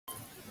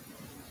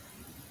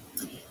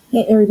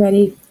Hey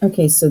everybody.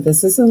 Okay, so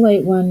this is a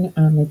late one.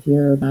 If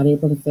you're not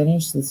able to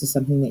finish, this is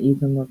something that you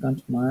can work on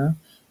tomorrow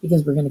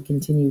because we're going to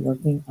continue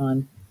working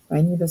on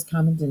finding those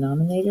common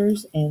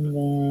denominators and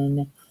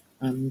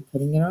then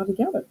putting it all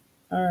together.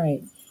 All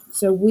right.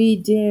 So we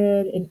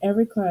did in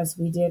every class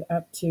we did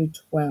up to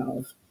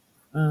 12.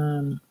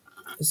 Um,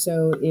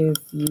 so if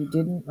you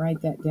didn't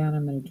write that down,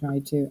 I'm going to try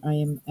to. I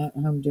am at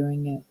home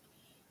doing it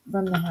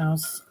from the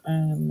house.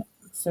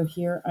 So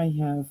here I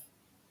have.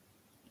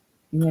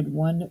 You had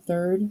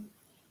 1/3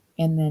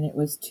 and then it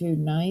was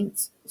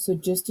 2/9. So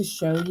just to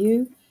show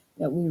you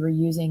that we were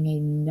using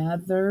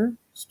another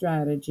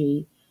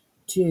strategy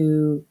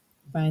to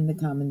find the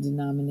common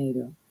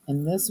denominator.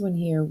 And this one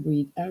here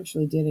we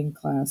actually did in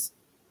class,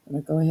 but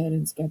I'll go ahead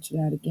and sketch it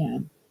out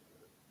again.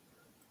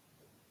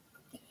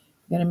 I'm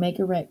going to make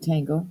a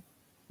rectangle,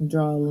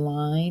 draw a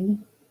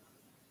line.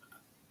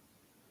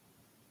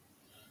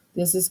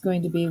 This is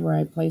going to be where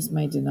I place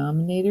my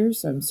denominators,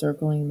 so I'm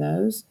circling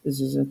those. This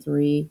is a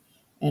 3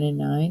 and a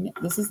 9.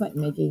 This is like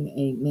making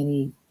a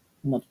mini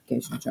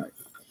multiplication chart.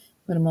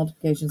 Put a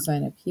multiplication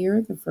sign up here.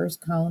 The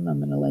first column, I'm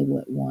going to label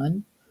it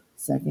 1.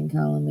 Second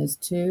column is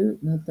 2.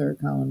 And the third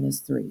column is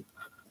 3.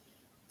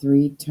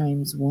 3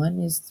 times 1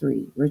 is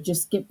 3. We're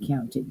just skip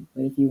counting.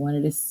 But if you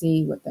wanted to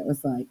see what that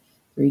was like,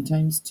 3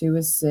 times 2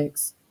 is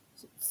 6.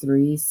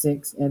 3,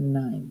 6, and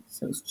 9.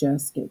 So it's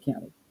just skip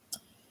counting.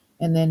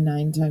 And then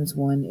 9 times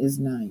 1 is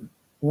 9.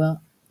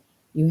 Well,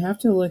 you have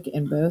to look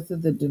in both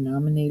of the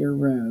denominator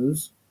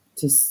rows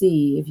to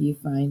see if you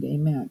find a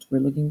match. We're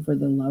looking for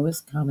the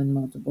lowest common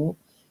multiple,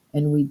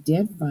 and we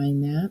did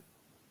find that,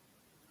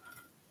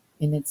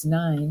 and it's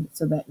 9,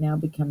 so that now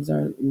becomes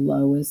our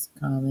lowest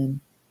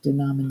common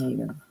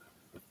denominator.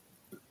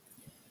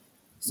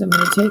 So I'm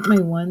going to take my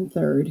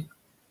 1/3,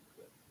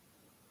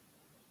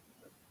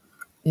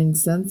 and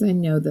since I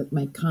know that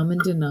my common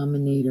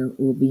denominator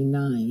will be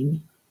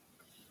 9,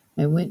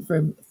 I went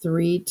from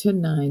 3 to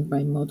 9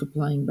 by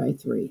multiplying by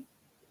 3.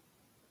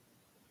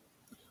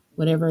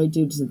 Whatever I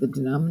do to the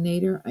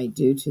denominator, I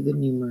do to the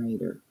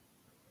numerator,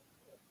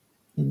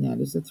 and that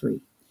is a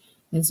 3.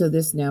 And so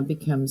this now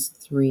becomes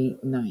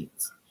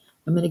 3/9.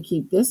 I'm going to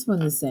keep this one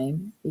the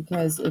same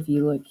because if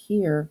you look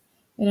here,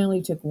 it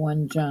only took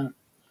one jump.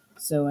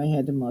 So I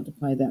had to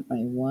multiply that by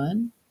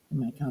 1, and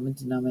my common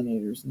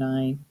denominator is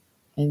 9.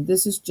 And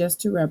this is just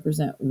to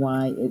represent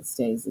why it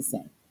stays the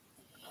same.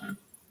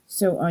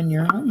 So on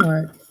your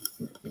homework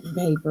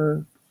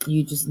paper,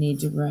 you just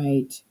need to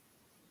write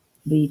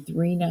the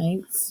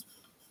 3/9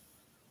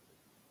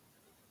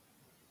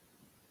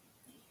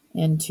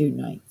 and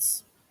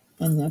 2/9.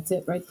 And that's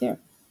it right there.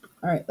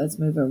 All right, let's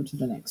move over to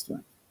the next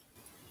one.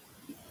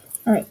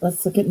 All right,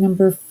 let's look at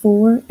number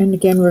 4. And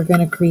again, we're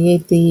going to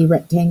create the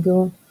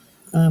rectangle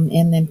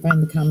and then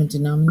find the common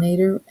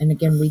denominator. And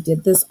again, we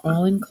did this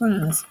all in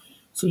class,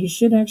 so you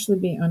should actually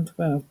be on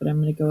 12, but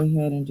I'm going to go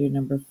ahead and do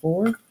number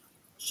 4,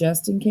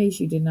 just in case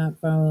you did not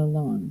follow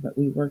along, but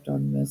we worked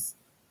on this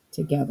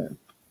together.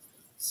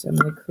 So I'm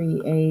going to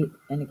create,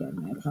 and again,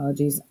 my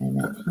apologies, I'm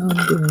at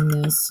home doing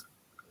this.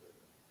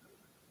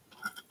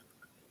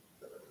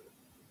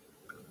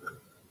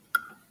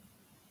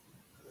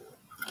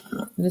 I'm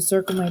going to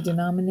circle my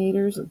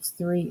denominators. It's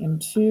 3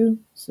 and 2.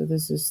 So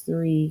this is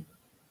 3,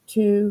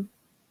 2,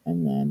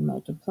 and then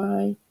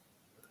multiply. I'm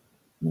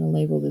going to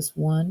label this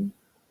 1,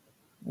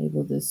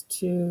 label this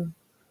 2,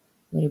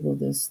 label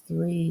this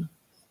 3,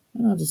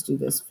 and I'll just do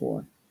this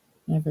 4.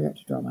 And I forgot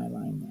to draw my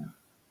line there.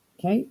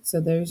 Okay, so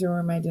those are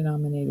where my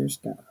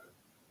denominators go.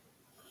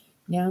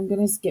 Now I'm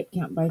going to skip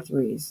count by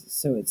 3s.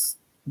 So it's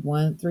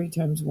 3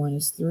 times 1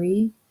 is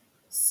 3,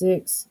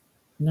 6,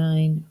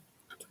 9,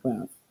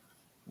 12.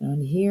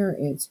 On here,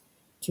 it's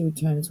 2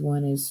 times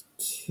 1 is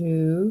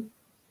 2,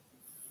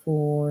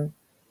 4,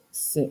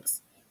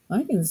 6.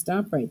 I can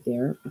stop right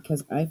there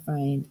because I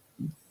find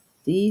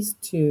these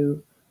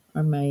two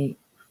are my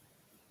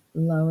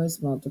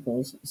lowest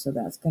multiples. So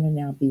that's going to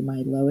now be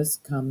my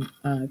lowest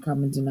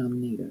common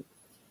denominator.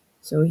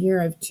 So here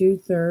I have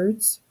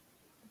 2/3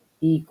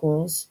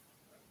 equals,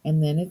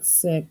 and then it's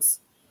 6.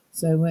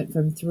 So I went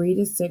from 3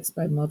 to 6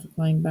 by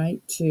multiplying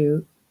by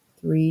 2,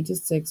 3 to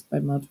 6 by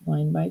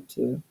multiplying by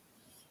 2.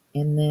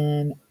 And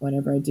then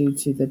whatever I do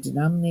to the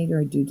denominator,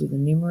 I do to the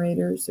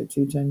numerator. So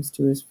 2 times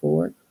 2 is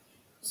 4.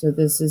 So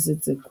this is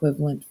its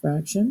equivalent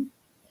fraction.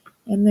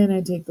 And then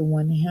I take the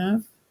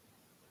 1/2,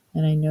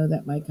 and I know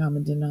that my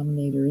common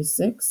denominator is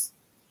 6.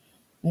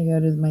 I go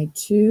to my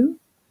 2,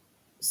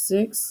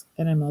 6,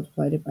 and I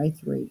multiplied it by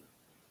 3.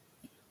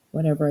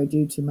 Whatever I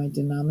do to my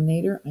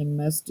denominator, I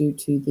must do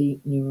to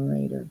the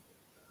numerator.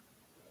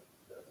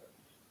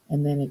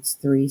 And then it's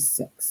 3,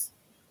 6.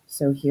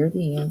 So here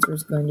the answer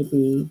is going to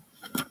be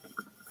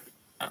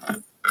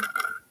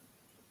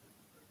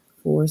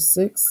 4,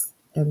 6,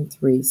 and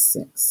 3,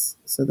 6.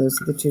 So those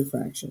are the two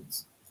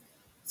fractions.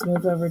 Let's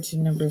move over to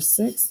number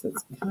 6.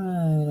 That's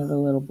kind of a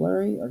little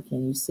blurry, or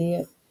can you see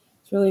it?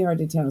 It's really hard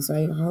to tell, so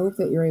I hope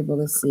that you're able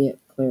to see it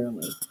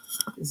clearly.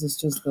 This is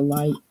just the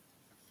light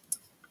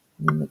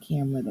and the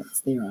camera that's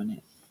there on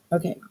it.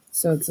 Okay,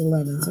 so it's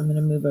 11, so I'm going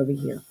to move over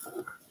here.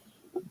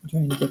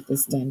 trying to get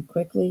this done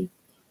quickly.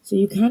 So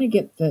you kind of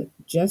get the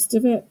gist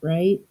of it,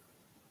 right?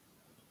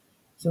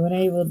 So what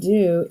I will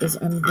do is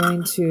I'm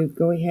going to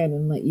go ahead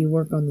and let you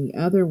work on the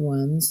other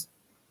ones.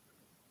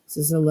 This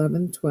is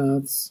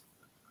 11/12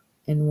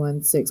 and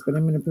 1/6, but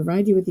I'm going to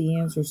provide you with the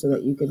answer so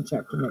that you can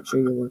check to make sure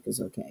your work is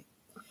okay.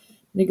 I'm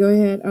going to go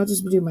ahead, I'll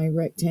just do my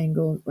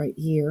rectangle right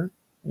here.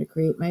 I'm going to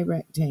create my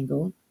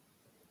rectangle.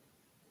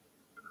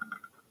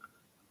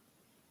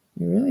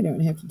 You really don't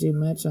have to do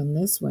much on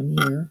this one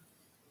here.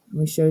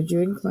 We showed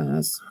you in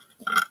class.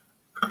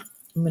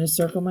 I'm going to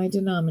circle my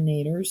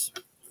denominators.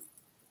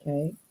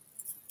 Okay.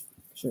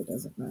 Make sure it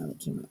doesn't rattle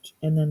too much.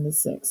 And then the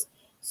 6.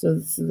 So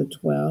this is the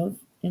 12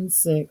 and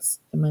 6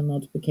 and my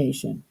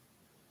multiplication.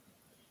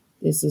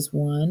 This is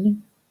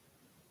 1,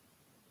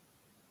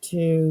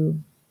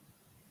 2,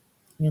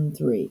 and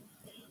 3.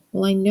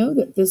 Well, I know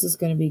that this is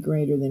going to be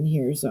greater than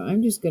here, so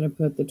I'm just going to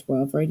put the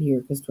 12 right here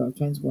because 12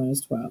 times 1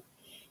 is 12.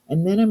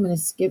 And then I'm going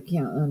to skip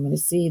count, and I'm going to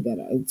see that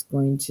it's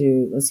going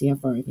to, let's see how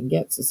far I can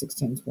get. So 6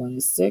 times 1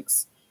 is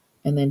 6,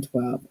 and then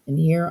 12. And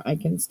here I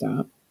can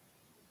stop.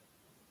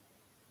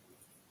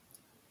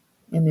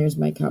 And there's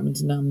my common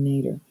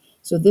denominator.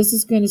 So this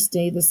is going to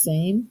stay the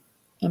same.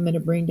 I'm going to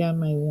bring down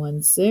my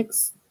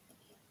 1/6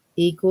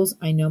 equals,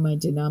 I know my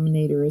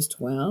denominator is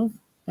 12.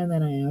 And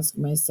then I ask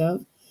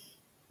myself,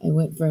 I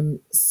went from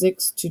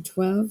 6 to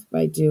 12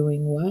 by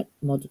doing what?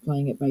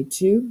 Multiplying it by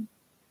 2,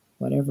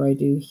 whatever I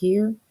do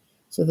here.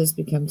 So this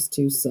becomes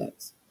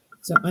 2/6.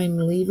 So I'm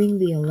leaving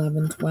the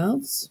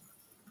 11/12.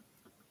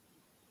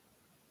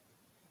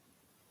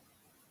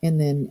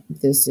 And then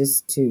this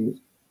is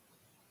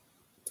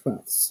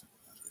 2/12.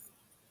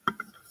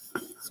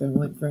 So I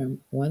went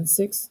from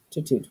 1/6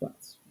 to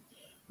 2/12.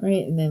 All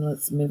right, and then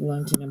let's move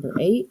along to number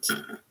 8.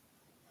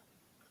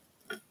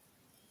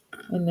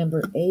 And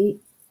number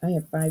 8, I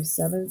have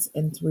 5/7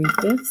 and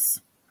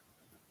 3/5.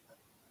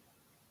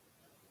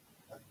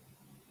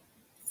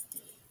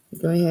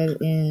 Go ahead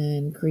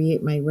and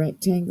create my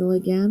rectangle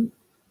again.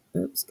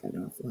 Oops, got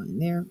offline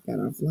there. Got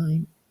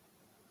offline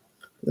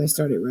because I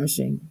started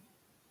rushing.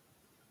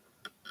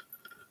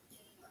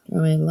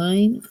 Draw my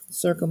line,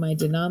 circle my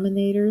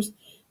denominators.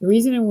 The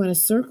reason I want to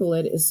circle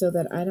it is so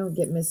that I don't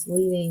get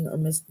misleading or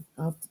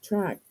off the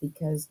track,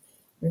 because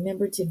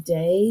remember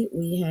today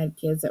we had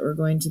kids that were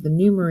going to the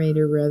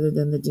numerator rather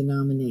than the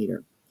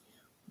denominator.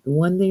 The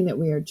one thing that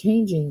we are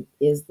changing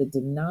is the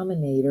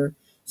denominator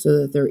so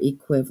that they're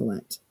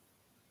equivalent.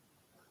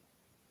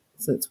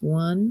 So it's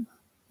 1,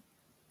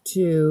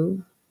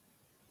 2,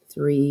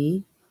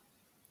 3,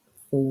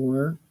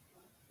 4,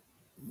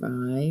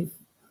 5,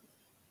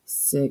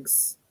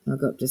 6. I'll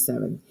go up to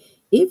 7.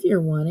 If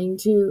you're wanting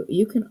to,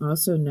 you can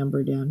also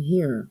number down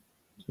here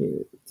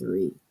 2,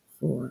 3,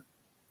 4,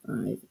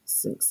 5,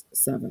 6,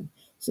 7,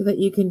 so that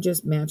you can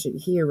just match it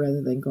here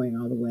rather than going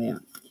all the way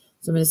up.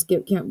 So I'm going to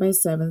skip count by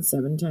 7.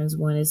 7 times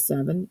 1 is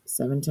 7.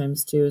 7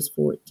 times 2 is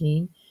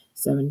 14.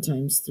 7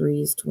 times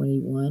 3 is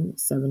 21.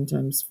 7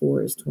 times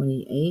 4 is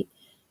 28.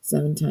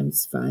 7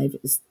 times 5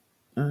 is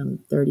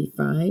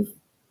 35.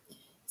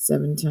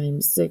 7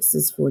 times 6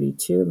 is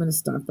 42. I'm going to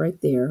stop right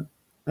there.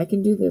 I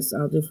can do this.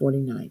 I'll do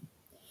 49.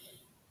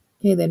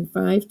 Okay, then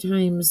 5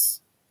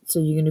 times, so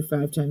you can do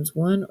 5 times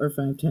 1 or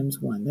 5 times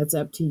 1. That's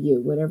up to you,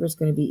 whatever's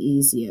going to be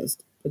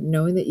easiest. But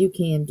knowing that you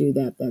can do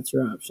that, that's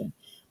your option.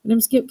 But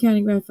I'm skip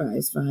counting by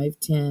 5s. 5,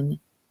 10,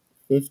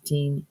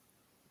 15,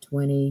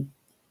 20,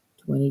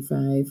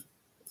 25,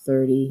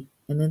 30,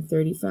 and then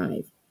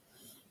 35.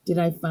 Did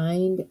I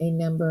find a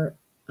number,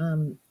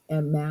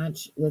 a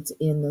match that's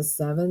in the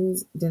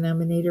 7s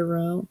denominator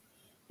row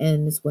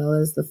and as well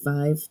as the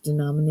 5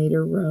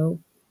 denominator row?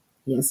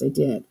 Yes, I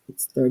did.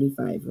 It's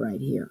 35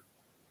 right here.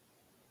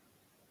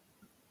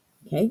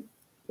 Okay,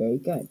 very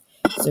good.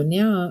 So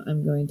now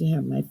I'm going to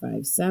have my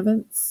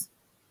 5/7.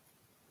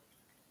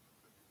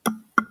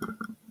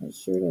 It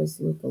sure does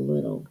look a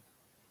little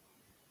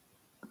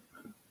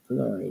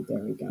blurry.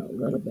 There we go, a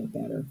little bit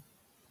better.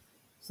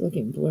 It's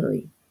looking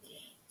blurry.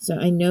 So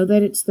I know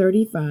that it's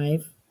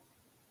 35.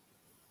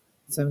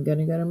 So I'm going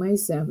to go to my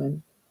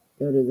 7,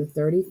 go to the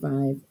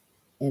 35,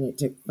 and it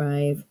took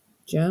 5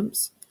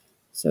 jumps.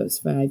 So it's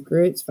 5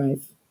 grew, it's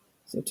 5.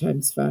 So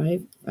times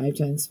 5, 5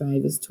 times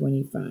 5 is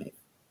 25.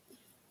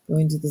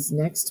 Going to this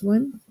next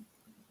one,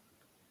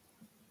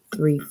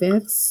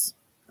 3/5.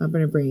 I'm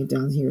going to bring it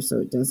down here so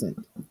it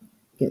doesn't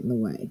get in the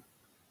way.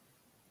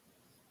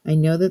 I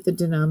know that the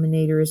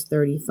denominator is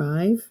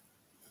 35.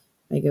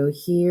 I go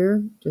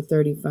here to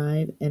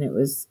 35, and it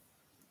was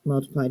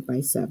multiplied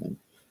by 7.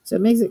 So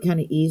it makes it kind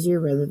of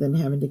easier rather than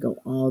having to go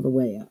all the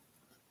way up.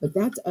 But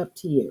that's up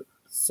to you.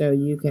 So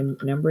you can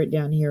number it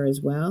down here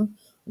as well.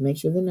 Make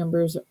sure the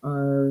numbers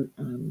are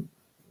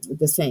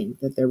the same,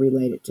 that they're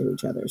related to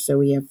each other. So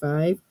we have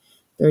 5,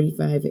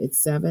 35, it's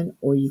 7,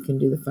 or you can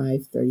do the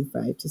 5,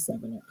 35 to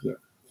 7 up here.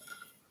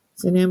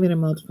 So now I'm going to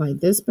multiply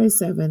this by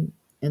 7,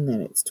 and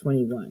then it's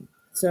 21.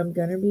 So I'm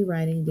going to be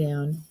writing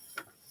down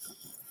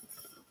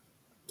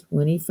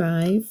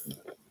 25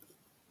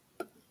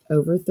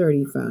 over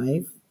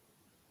 35,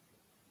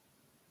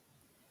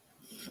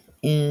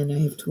 and I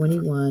have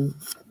 21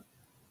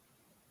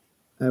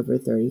 over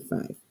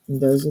 35. And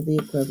those are the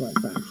equivalent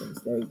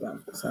fractions. There you go.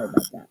 Sorry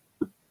about that.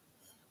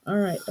 All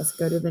right, let's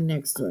go to the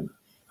next one.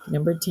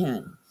 Number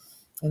 10.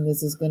 And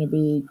this is going to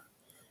be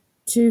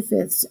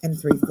 2/5 and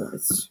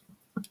 3/4.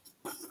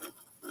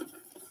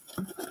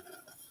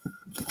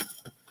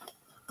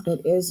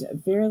 It is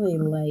fairly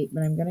late,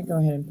 but I'm going to go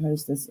ahead and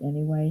post this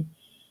anyway.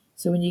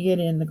 So when you get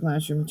in the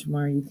classroom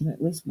tomorrow, you can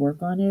at least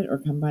work on it or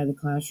come by the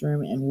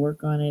classroom and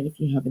work on it if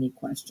you have any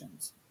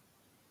questions.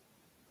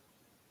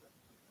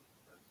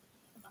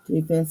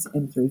 2/5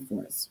 and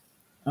 3/4.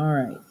 All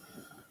right.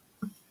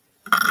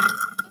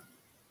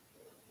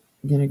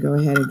 I'm going to go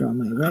ahead and draw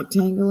my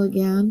rectangle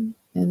again.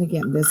 And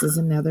again, this is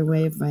another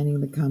way of finding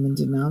the common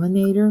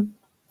denominator.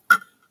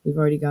 We've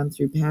already gone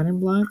through pattern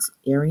blocks,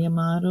 area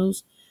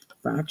models,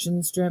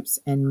 fraction strips,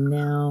 and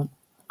now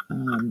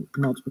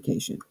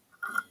multiplication.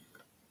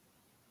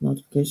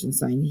 Multiplication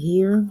sign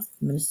here.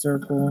 I'm going to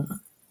circle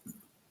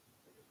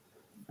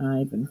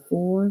 5 and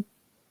 4,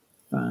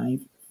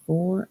 5,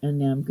 4, and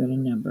now I'm going to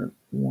number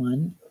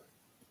 1,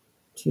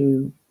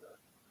 2,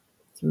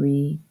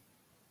 3,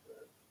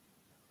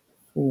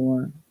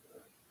 4,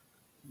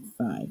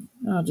 5.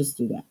 I'll just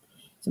do that.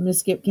 So I'm going to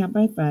skip count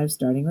by 5,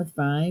 starting with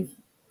 5,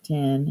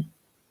 10,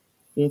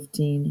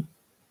 15,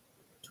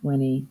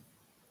 20,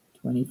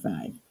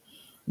 25.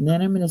 And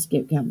then I'm going to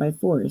skip count by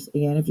 4s.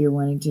 Again, if you're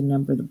wanting to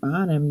number the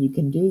bottom, you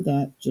can do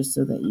that just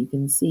so that you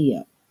can see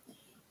it.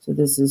 So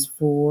this is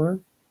 4,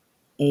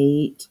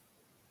 8,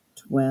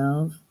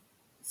 12,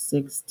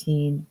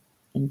 16,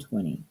 and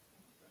 20.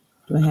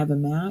 Do I have a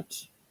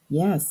match?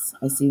 Yes,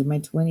 I see my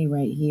 20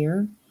 right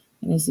here,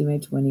 and I see my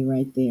 20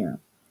 right there.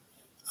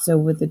 So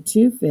with the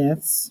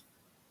 2/5,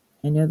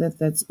 I know that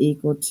that's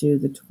equal to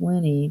the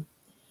 20.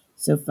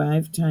 So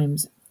 5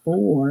 times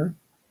 4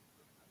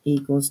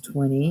 equals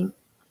 20.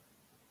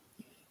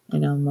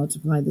 And I'll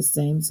multiply the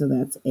same, so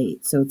that's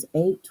 8. So it's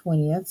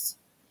 8/20.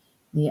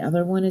 The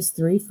other one is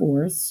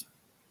 3/4.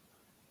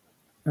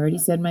 I already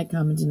said my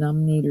common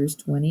denominator is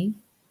 20.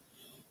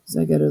 So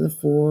I go to the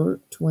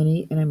 4,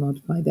 20, and I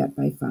multiply that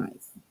by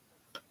 5.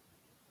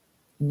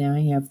 And now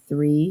I have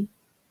 3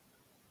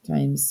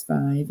 times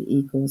 5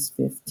 equals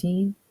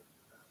 15.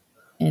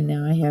 And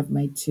now I have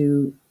my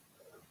two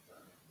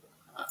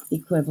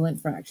equivalent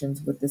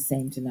fractions with the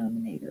same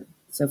denominator.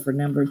 So for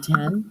number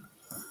 10,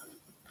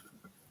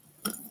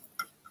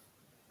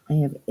 I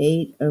have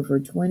 8 over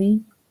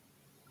 20.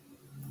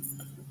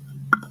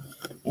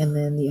 And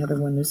then the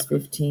other one is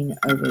 15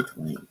 over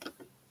 20.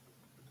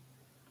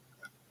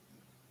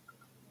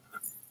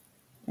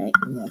 Okay,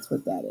 and that's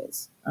what that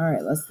is. All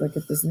right, let's look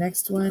at this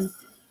next one.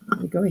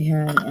 Let me go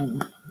ahead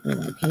and put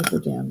my paper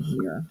down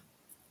here.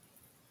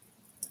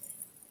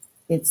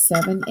 It's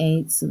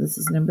 7/8, so this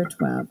is number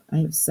 12. I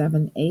have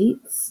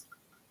 7/8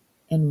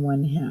 and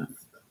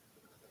 1/2.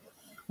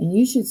 And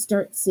you should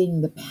start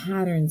seeing the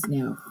patterns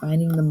now,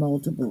 finding the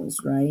multiples,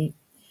 right?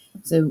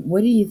 So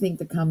what do you think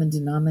the common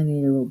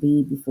denominator will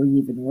be before you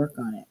even work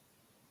on it?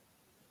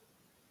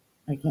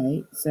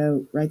 Okay,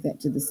 so write that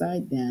to the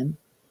side then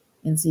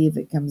and see if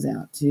it comes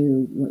out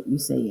to what you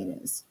say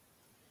it is.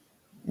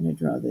 I'm going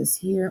to draw this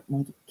here,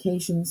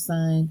 multiplication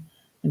sign.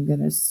 I'm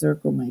going to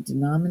circle my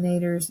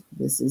denominators.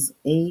 This is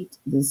 8.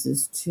 This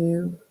is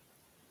 2.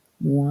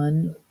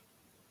 1,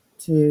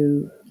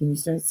 2. Can you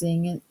start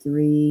seeing it?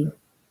 3,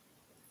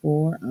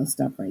 4. I'll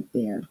stop right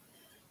there.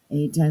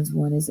 8 times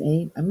 1 is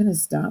 8. I'm going to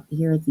stop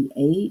here at the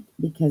 8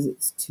 because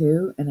it's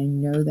 2, and I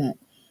know that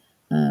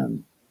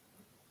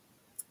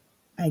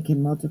I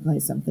can multiply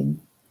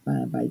something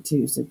by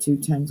 2. So 2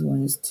 times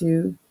 1 is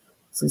 2.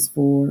 This is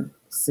 4,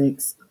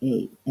 6,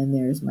 8. And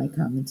there's my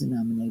common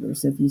denominator.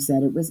 So if you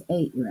said it was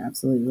 8, you're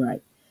absolutely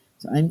right.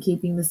 So I'm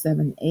keeping the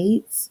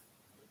 7/8.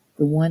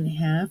 The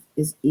 1/2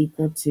 is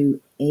equal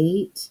to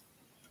 8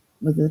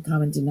 with the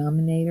common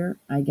denominator.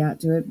 I got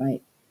to it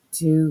by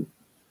 2.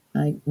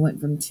 I went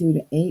from 2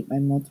 to 8 by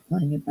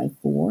multiplying it by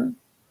 4.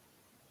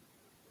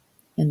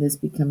 And this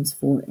becomes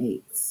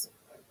 4/8.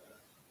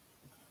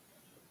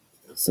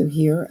 So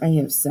here I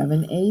have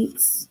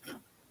 7/8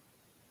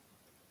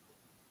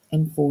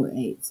 and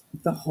 4/8.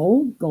 The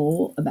whole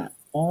goal about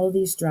all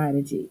these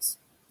strategies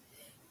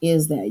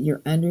is that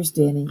you're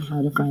understanding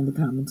how to find the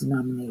common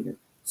denominator.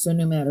 So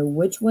no matter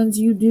which ones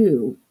you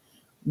do,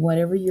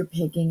 whatever you're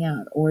picking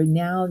out, or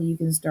now you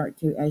can start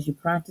to, as you're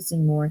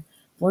practicing more,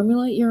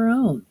 formulate your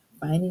own,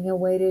 finding a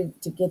way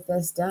to get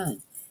this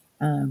done.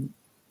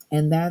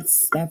 And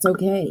that's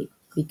okay,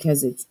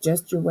 because it's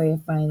just your way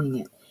of finding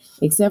it.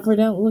 Except for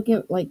don't look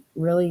at like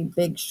really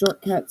big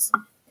shortcuts,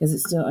 because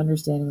it's still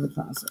understanding the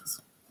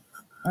process.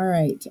 All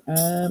right.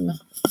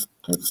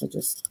 Oops, I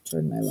just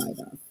turned my light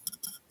off.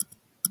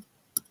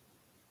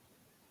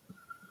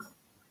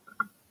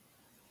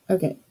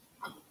 Okay.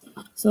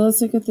 So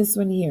let's look at this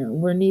one here.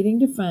 We're needing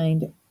to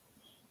find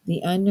the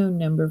unknown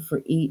number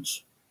for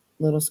each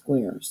little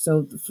square.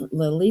 So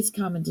the least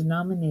common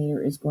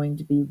denominator is going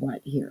to be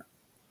what here?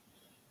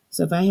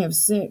 So if I have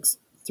 6,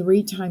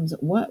 3 times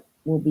what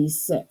will be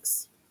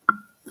 6?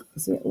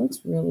 See, it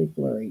looks really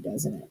blurry,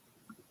 doesn't it?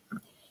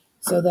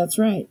 So that's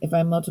right. If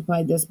I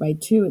multiply this by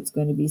 2, it's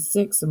going to be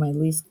 6. So my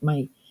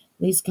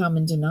least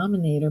common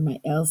denominator, my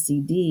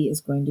LCD,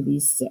 is going to be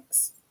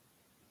 6.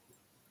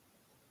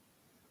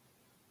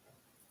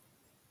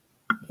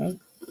 Okay.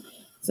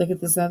 Let's look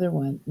at this other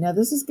one. Now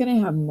this is going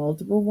to have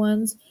multiple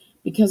ones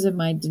because if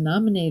my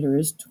denominator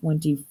is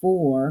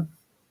 24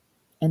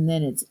 and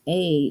then it's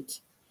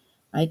 8,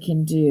 I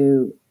can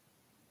do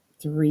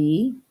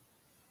 3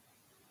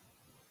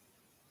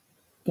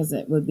 because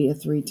it would be a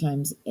 3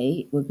 times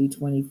 8 would be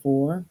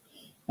 24.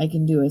 I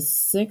can do a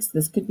 6.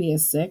 This could be a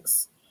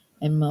 6,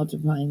 and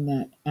multiplying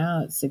that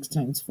out, 6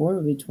 times 4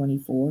 would be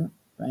 24,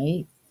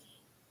 right?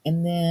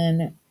 And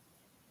then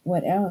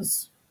what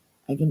else?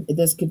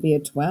 This could be a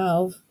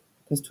 12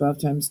 because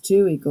 12 times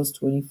 2 equals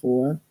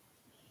 24.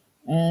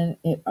 And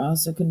it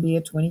also can be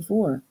a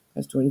 24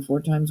 because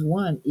 24 times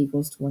 1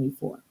 equals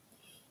 24.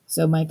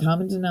 So my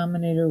common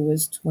denominator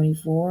was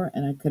 24,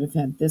 and I could have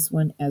had this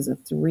one as a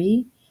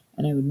 3,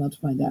 and I would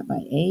multiply that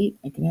by 8.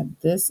 I could have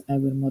this, I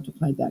would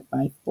multiply that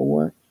by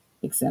 4,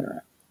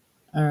 etc.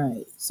 All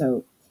right,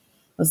 so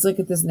let's look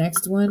at this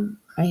next one.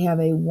 I have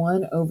a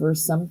 1 over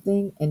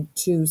something and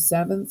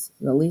 2/7.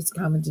 The least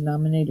common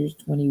denominator is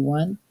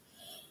 21.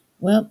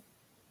 Well,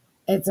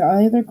 it's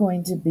either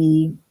going to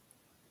be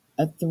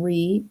a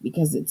 3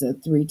 because it's a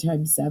 3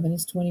 times 7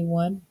 is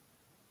 21,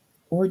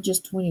 or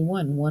just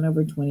 21, 1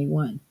 over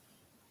 21.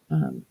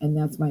 And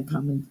that's my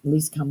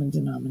least common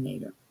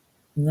denominator.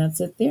 And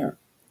that's it there.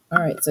 All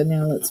right, so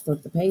now let's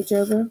flip the page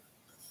over.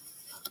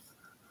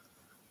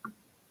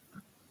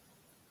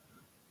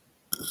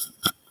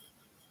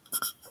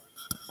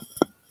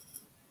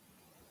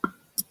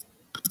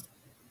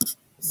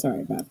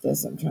 Sorry about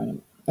this.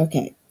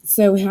 Okay,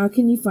 so how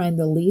can you find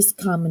the least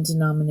common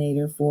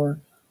denominator for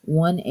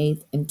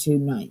 1/8 and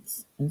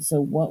 2/9? And so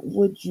what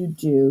would you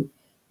do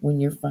when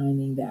you're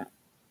finding that?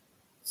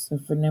 So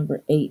for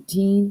number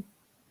 18,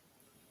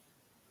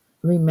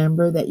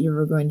 remember that you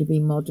are going to be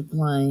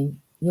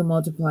you'll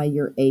multiply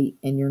your 8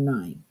 and your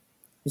 9.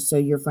 So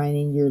you're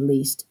finding your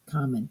least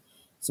common.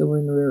 So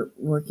when we're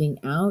working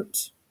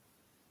out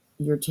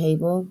your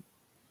table,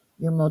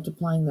 you're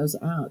multiplying those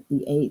out,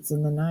 the 8s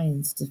and the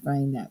 9s, to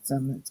find that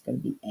sum. That's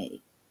going to be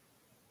A.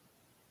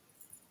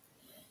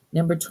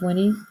 Number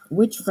 20,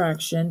 which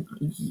fractions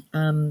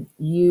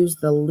use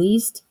the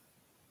least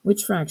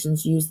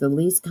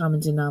common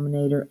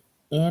denominator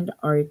and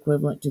are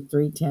equivalent to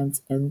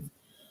 3/10 and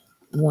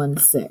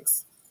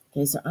 1/6?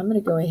 Okay, so I'm going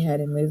to go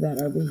ahead and move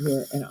that over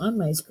here. And on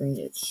my screen,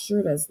 it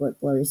sure does look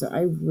blurry, so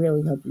I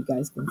really hope you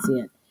guys can see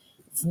it.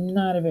 It's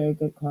not a very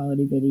good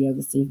quality video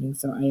this evening,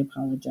 so I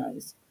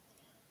apologize.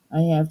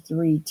 I have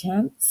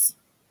 3/10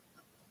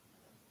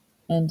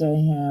 and I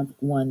have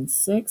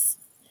 1/6.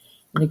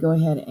 I'm going to go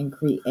ahead and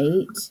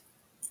create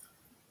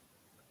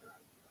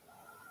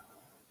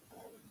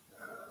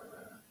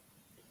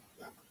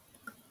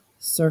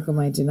circle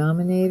my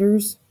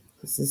denominators.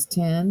 This is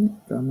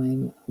 10, draw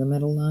the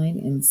middle line,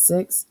 and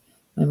 6.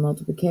 My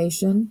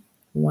multiplication,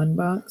 1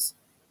 box,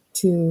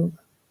 2,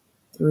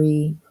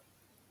 3,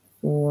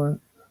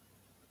 4,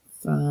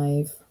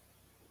 5,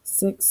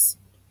 6.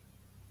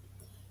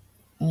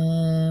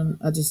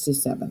 I'll just do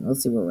 7. We'll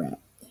see where we're at.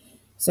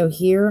 So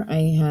here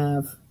I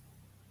have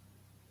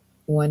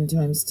 1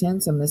 times 10,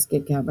 so I'm going to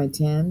skip count by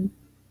 10,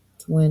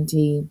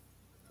 20,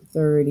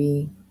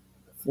 30,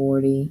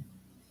 40,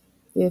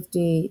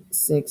 50,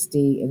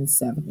 60, and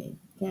 70.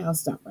 Okay, I'll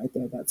stop right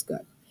there. That's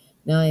good.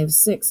 Now I have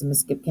 6. I'm going to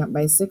skip count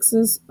by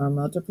 6s or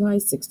multiply.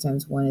 6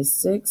 times 1 is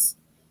 6,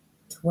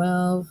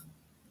 12,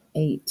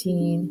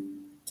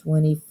 18,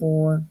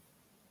 24,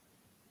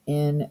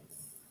 and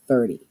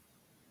 30.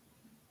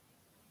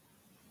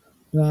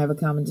 Do I have a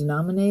common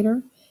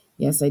denominator?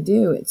 Yes, I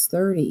do. It's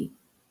 30.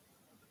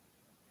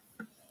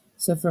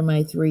 So for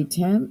my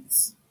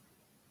 3/10,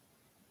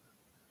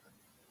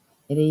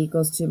 it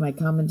equals to my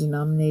common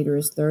denominator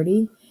is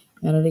 30.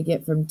 How did I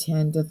get from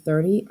 10 to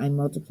 30? I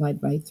multiplied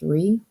by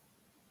 3.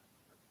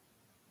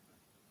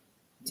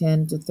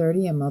 10 to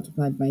 30, I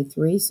multiplied by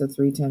 3, so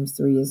 3 times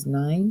 3 is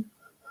 9.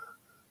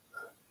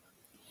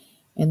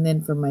 And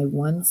then for my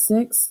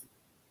 1/6,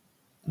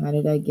 how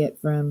did I get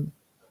from,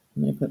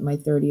 I'm going to put my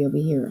 30 over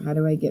here. How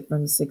do I get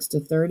from 6 to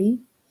 30?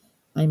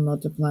 I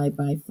multiply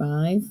by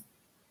 5,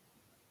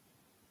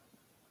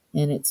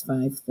 and it's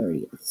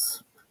 5/30.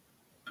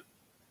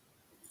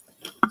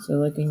 So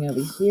looking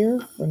over here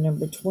for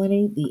number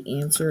 20, the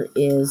answer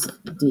is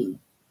D.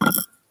 I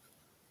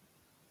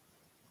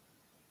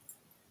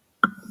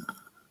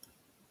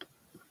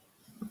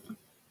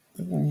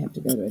think I have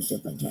to go to a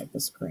different type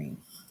of screen.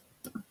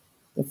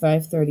 The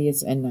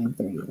 5/30 and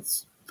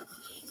 9/30.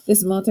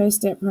 This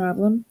multi-step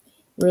problem,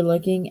 we're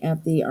looking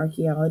at the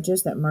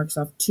archaeologist that marks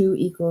off 2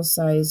 equal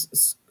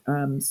size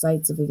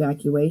sites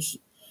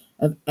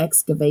of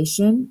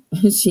excavation.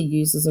 She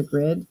uses a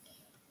grid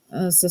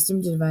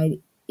system to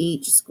divide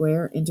each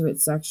square into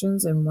its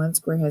sections, and one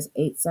square has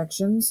 8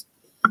 sections,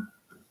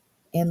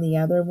 and the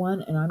other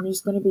one, and I'm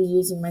just going to be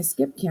using my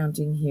skip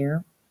counting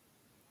here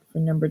for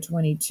number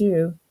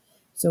 22.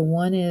 So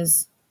one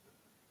is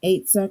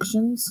 8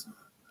 sections,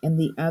 and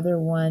the other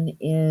one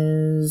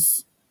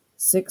is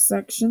 6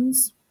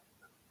 sections.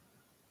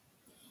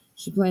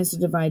 She plans to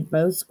divide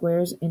both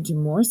squares into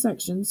more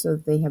sections so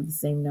that they have the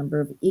same number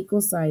of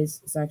equal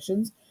size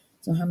sections.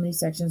 So how many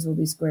sections will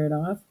be squared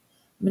off?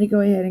 I'm going to go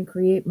ahead and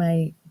create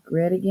my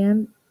grid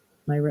again,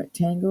 my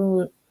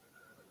rectangle,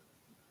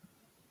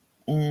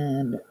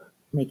 and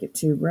make it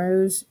 2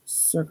 rows.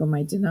 Circle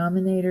my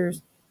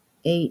denominators,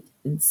 8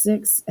 and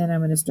 6, and I'm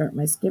going to start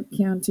my skip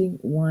counting.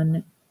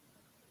 1,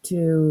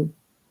 2,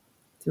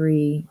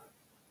 3,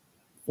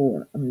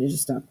 4. I'm going to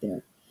just stop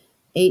there.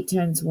 8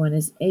 times 1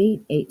 is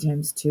 8. 8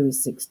 times 2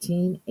 is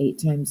 16. 8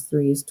 times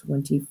 3 is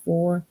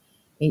 24.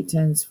 8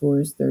 times 4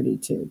 is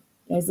 32.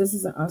 Guys, this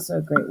is also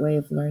a great way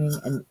of learning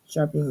and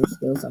sharpening your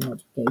skills on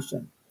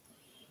multiplication.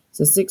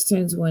 So 6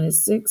 times 1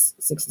 is 6.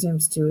 6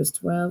 times 2 is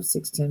 12.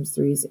 6 times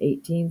 3 is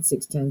 18.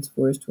 6 times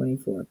 4 is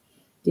 24.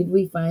 Did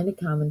we find a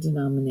common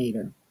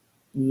denominator?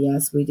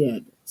 Yes, we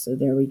did. So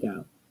there we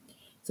go.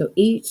 So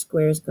each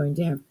square is going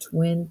to have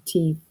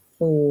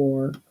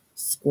 24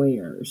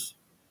 squares.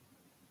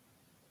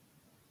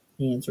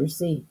 The answer is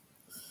C.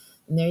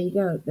 And there you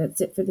go. That's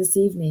it for this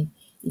evening.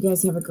 You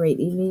guys have a great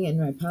evening,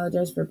 and I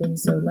apologize for being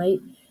so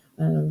late.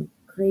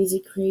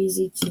 Crazy,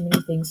 too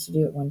many things to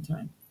do at one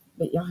time.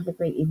 But y'all have a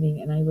great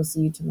evening, and I will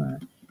see you tomorrow.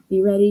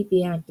 Be ready,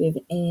 be active,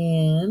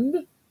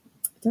 and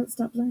don't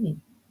stop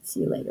learning.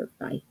 See you later.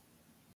 Bye.